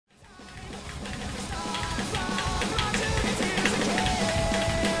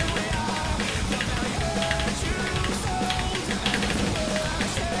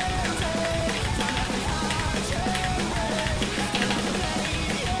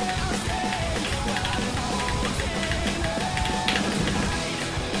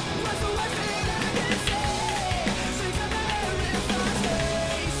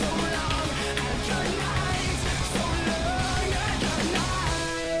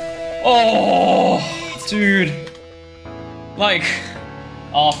Oh, dude. Like,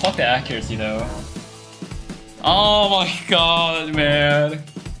 oh, fuck the accuracy though. Oh my god, man.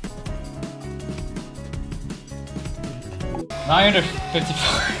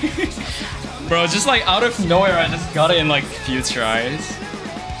 955. Bro, just like out of nowhere, I just got it in like a few tries.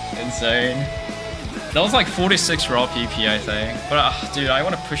 Insane. That was like 46 raw PP, I think. But dude, I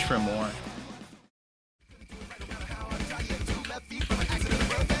want to push for more.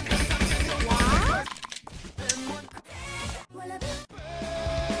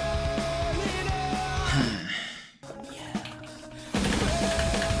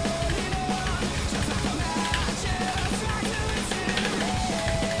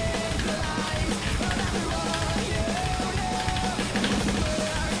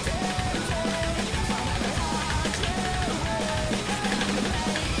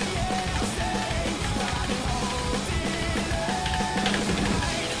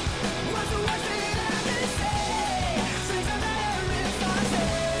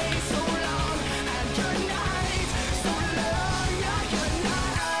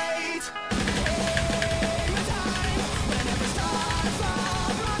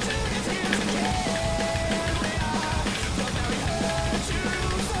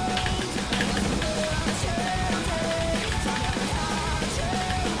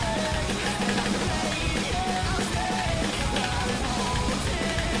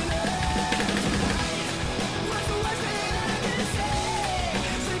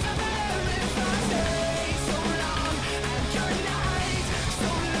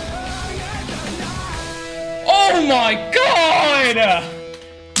 Oh my god!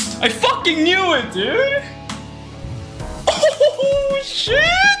 I fucking knew it, dude! Oh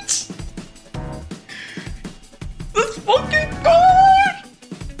shit! Let's fucking go!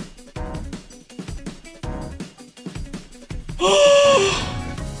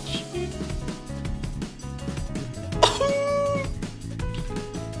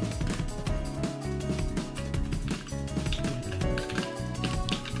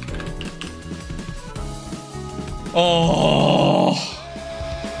 Oh!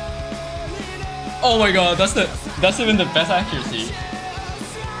 Oh my god, that's even the best accuracy.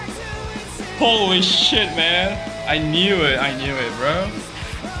 Holy shit, man! I knew it, bro.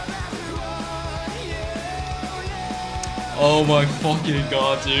 Oh my fucking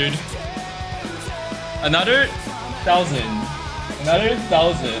god, dude. Another 1,000.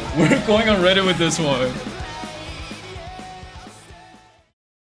 We're going on Reddit with this one.